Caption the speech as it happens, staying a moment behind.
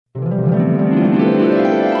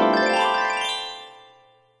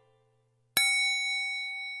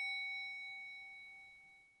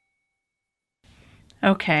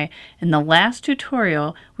Okay, in the last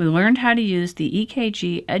tutorial, we learned how to use the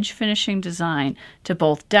EKG edge finishing design to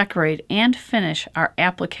both decorate and finish our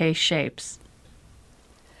applique shapes.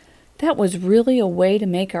 That was really a way to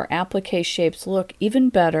make our applique shapes look even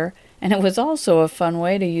better, and it was also a fun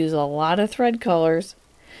way to use a lot of thread colors.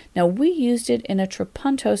 Now we used it in a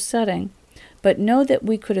trapunto setting, but know that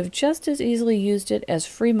we could have just as easily used it as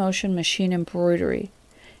free motion machine embroidery.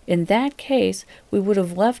 In that case, we would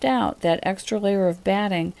have left out that extra layer of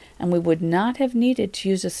batting, and we would not have needed to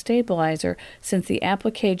use a stabilizer since the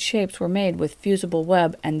applique shapes were made with fusible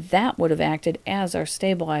web, and that would have acted as our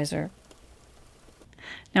stabilizer.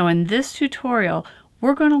 Now in this tutorial,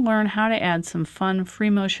 we're going to learn how to add some fun free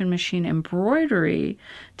motion machine embroidery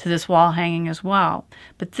to this wall hanging as well.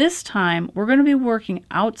 But this time, we're going to be working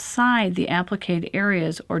outside the applique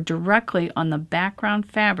areas or directly on the background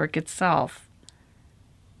fabric itself.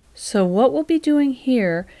 So what we'll be doing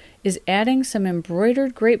here is adding some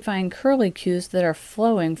embroidered grapevine curlicues that are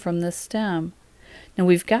flowing from the stem. Now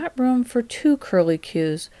we've got room for 2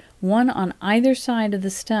 curlicues, one on either side of the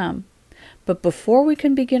stem. But before we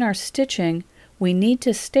can begin our stitching, we need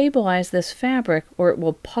to stabilize this fabric or it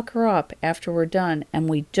will pucker up after we're done, and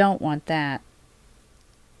we don't want that.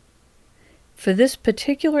 For this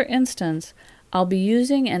particular instance, I'll be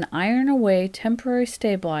using an Iron Away temporary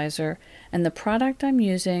stabilizer, and the product I'm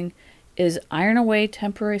using is Iron Away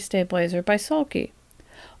Temporary Stabilizer by Sulky.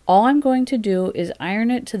 All I'm going to do is iron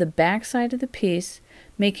it to the back side of the piece,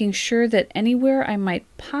 making sure that anywhere I might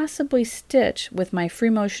possibly stitch with my free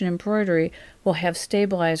motion embroidery will have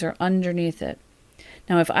stabilizer underneath it.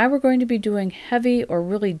 Now if I were going to be doing heavy or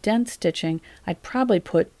really dense stitching, I'd probably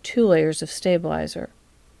put 2 layers of stabilizer.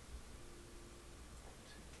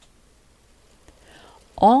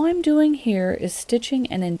 All I'm doing here is stitching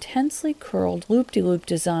an intensely curled loop-de-loop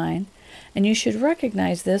design, and you should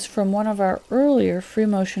recognize this from one of our earlier free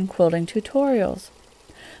motion quilting tutorials.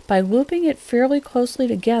 By looping it fairly closely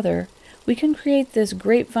together, we can create this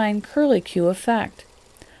grapevine curlicue effect.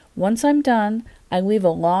 Once I'm done, I leave a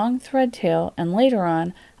long thread tail, and later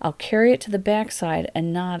on I'll carry it to the back side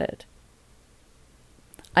and knot it.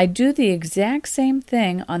 I do the exact same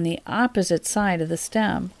thing on the opposite side of the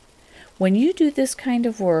stem. When you do this kind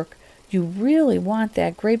of work, you really want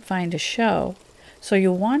that grapevine to show, so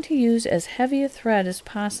you'll want to use as heavy a thread as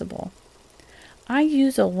possible. I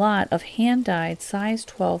use a lot of hand-dyed size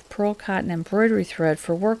 12 pearl cotton embroidery thread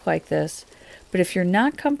for work like this, but if you're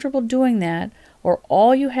not comfortable doing that, or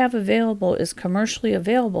all you have available is commercially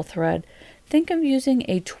available thread, think of using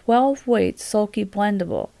a 12-weight Sulky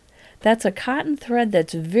blendable. That's a cotton thread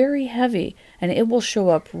that's very heavy, and it will show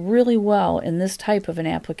up really well in this type of an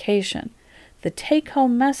application. The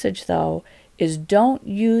take-home message, though, is don't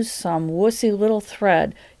use some wussy little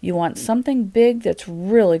thread. You want something big that's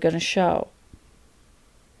really going to show.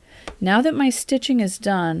 Now that my stitching is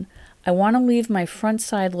done, I want to leave my front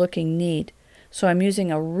side looking neat, so I'm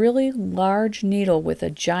using a really large needle with a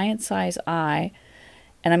giant size eye,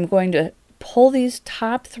 and I'm going to pull these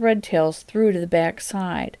top thread tails through to the back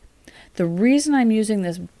side. The reason I'm using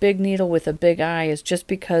this big needle with a big eye is just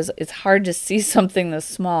because it's hard to see something this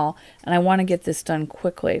small, and I want to get this done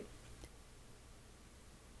quickly.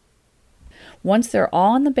 Once they're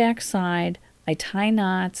all on the back side, I tie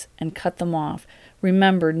knots and cut them off.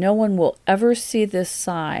 Remember, no one will ever see this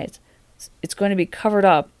side. It's going to be covered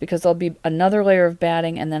up because there'll be another layer of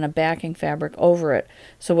batting and then a backing fabric over it.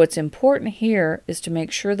 So what's important here is to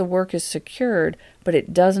make sure the work is secured, but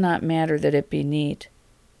it does not matter that it be neat.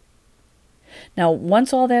 Now,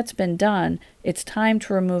 once all that's been done, it's time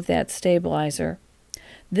to remove that stabilizer.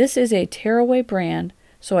 This is a tearaway brand,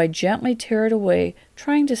 so I gently tear it away,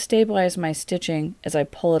 trying to stabilize my stitching as I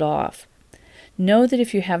pull it off. Know that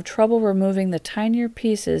if you have trouble removing the tinier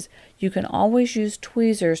pieces, you can always use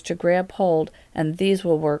tweezers to grab hold, and these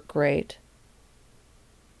will work great.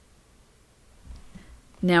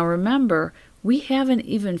 Now remember, we haven't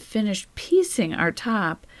even finished piecing our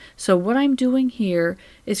top, so what I'm doing here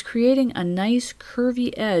is creating a nice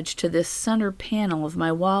curvy edge to this center panel of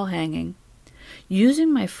my wall hanging.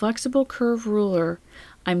 Using my flexible curve ruler,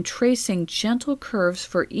 I'm tracing gentle curves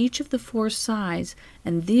for each of the 4 sides,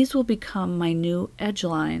 and these will become my new edge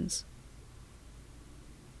lines.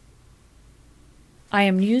 I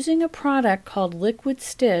am using a product called Liquid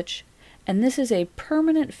Stitch, and this is a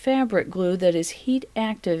permanent fabric glue that is heat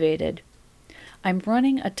activated. I'm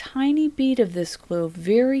running a tiny bead of this glue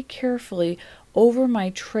very carefully over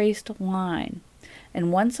my traced line,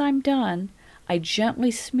 and once I'm done, I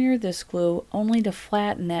gently smear this glue only to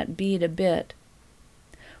flatten that bead a bit.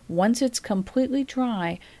 Once it's completely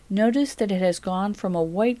dry, notice that it has gone from a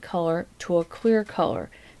white color to a clear color.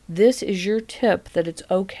 this is your tip that it's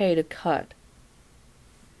okay to cut.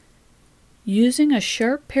 Using a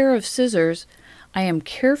sharp pair of scissors, I am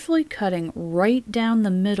carefully cutting right down the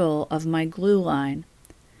middle of my glue line.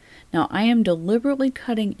 Now I am deliberately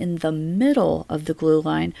cutting in the middle of the glue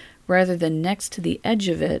line rather than next to the edge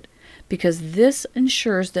of it, because this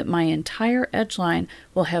ensures that my entire edge line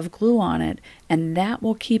will have glue on it, and that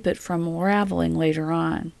will keep it from unraveling later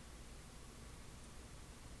on.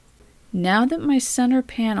 Now that my center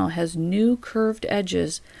panel has new curved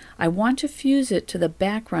edges, I want to fuse it to the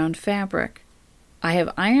background fabric. I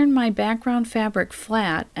have ironed my background fabric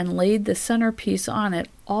flat and laid the centerpiece on it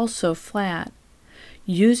also flat.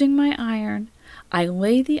 Using my iron, I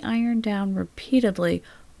lay the iron down repeatedly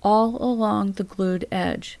all along the glued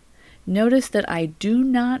edge. Notice that I do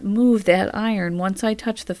not move that iron once I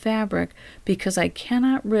touch the fabric, because I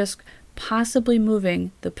cannot risk possibly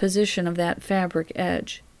moving the position of that fabric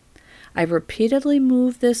edge. I repeatedly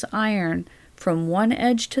move this iron from one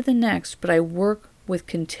edge to the next, but I work with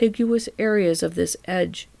contiguous areas of this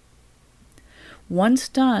edge. Once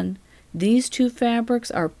done, these two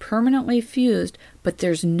fabrics are permanently fused, but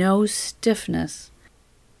there's no stiffness.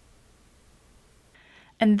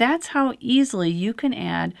 And that's how easily you can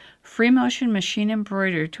add free motion machine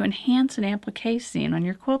embroidery to enhance an applique scene on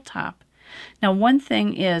your quilt top. Now, one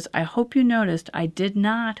thing is, I hope you noticed I did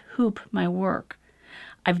not hoop my work.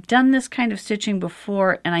 I've done this kind of stitching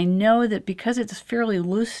before, and I know that because it's fairly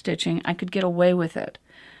loose stitching, I could get away with it.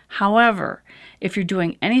 However, if you're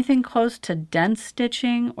doing anything close to dense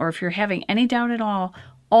stitching, or if you're having any doubt at all,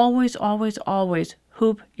 always, always, always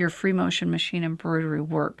hoop your free motion machine embroidery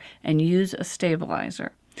work and use a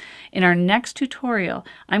stabilizer. In our next tutorial,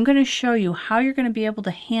 I'm going to show you how you're going to be able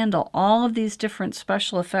to handle all of these different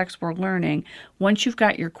special effects we're learning once you've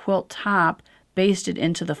got your quilt top basted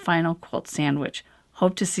into the final quilt sandwich.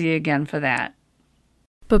 Hope to see you again for that.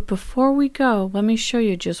 But before we go, let me show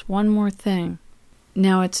you just one more thing.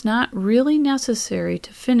 Now, it's not really necessary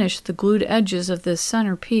to finish the glued edges of this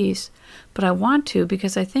center piece, but I want to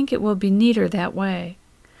because I think it will be neater that way.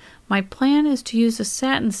 My plan is to use a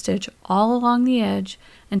satin stitch all along the edge,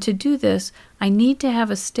 and to do this, I need to have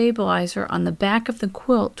a stabilizer on the back of the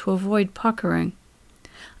quilt to avoid puckering.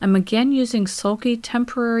 I'm again using Sulky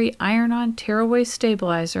Temporary Iron-On Tearaway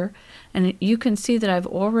Stabilizer, and you can see that I've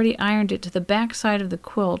already ironed it to the back side of the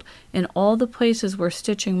quilt in all the places where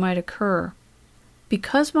stitching might occur.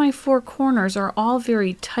 Because my four corners are all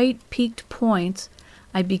very tight peaked points,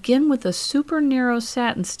 I begin with a super narrow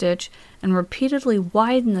satin stitch and repeatedly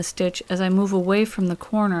widen the stitch as I move away from the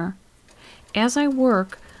corner. As I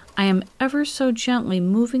work, I am ever so gently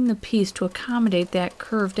moving the piece to accommodate that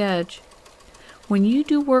curved edge. When you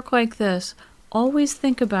do work like this, always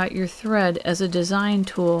think about your thread as a design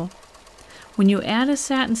tool. When you add a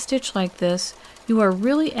satin stitch like this, you are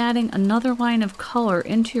really adding another line of color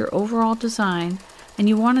into your overall design, and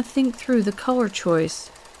you want to think through the color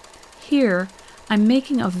choice. Here, I'm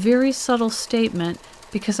making a very subtle statement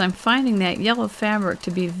because I'm finding that yellow fabric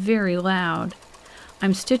to be very loud.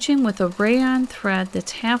 I'm stitching with a rayon thread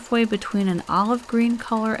that's halfway between an olive green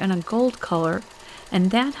color and a gold color, and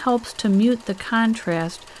that helps to mute the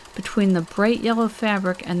contrast between the bright yellow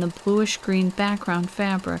fabric and the bluish green background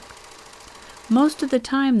fabric. Most of the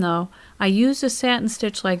time, though, I use a satin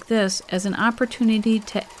stitch like this as an opportunity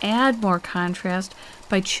to add more contrast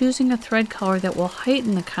by choosing a thread color that will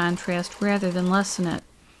heighten the contrast rather than lessen it.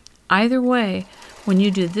 Either way, when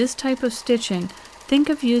you do this type of stitching, think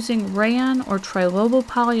of using rayon or trilobo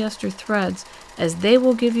polyester threads, as they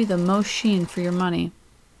will give you the most sheen for your money.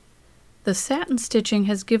 The satin stitching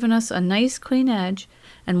has given us a nice clean edge,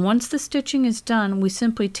 and once the stitching is done, we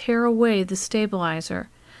simply tear away the stabilizer.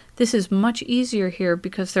 This is much easier here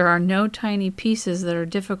because there are no tiny pieces that are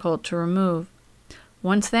difficult to remove.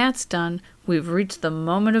 Once that's done, we've reached the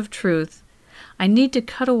moment of truth. I need to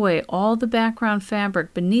cut away all the background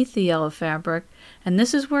fabric beneath the yellow fabric, and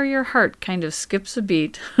this is where your heart kind of skips a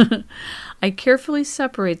beat. I carefully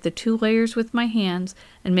separate the two layers with my hands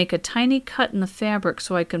and make a tiny cut in the fabric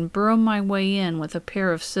so I can burrow my way in with a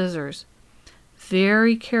pair of scissors.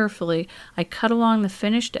 Very carefully, I cut along the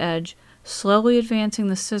finished edge, slowly advancing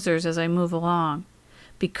the scissors as I move along.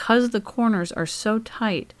 Because the corners are so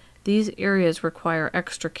tight, these areas require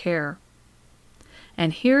extra care.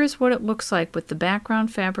 And here is what it looks like with the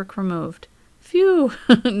background fabric removed. Phew!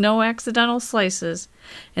 No accidental slices.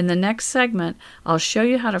 In the next segment, I'll show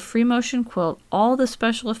you how to free motion quilt all the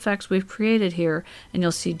special effects we've created here, and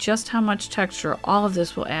you'll see just how much texture all of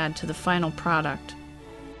this will add to the final product.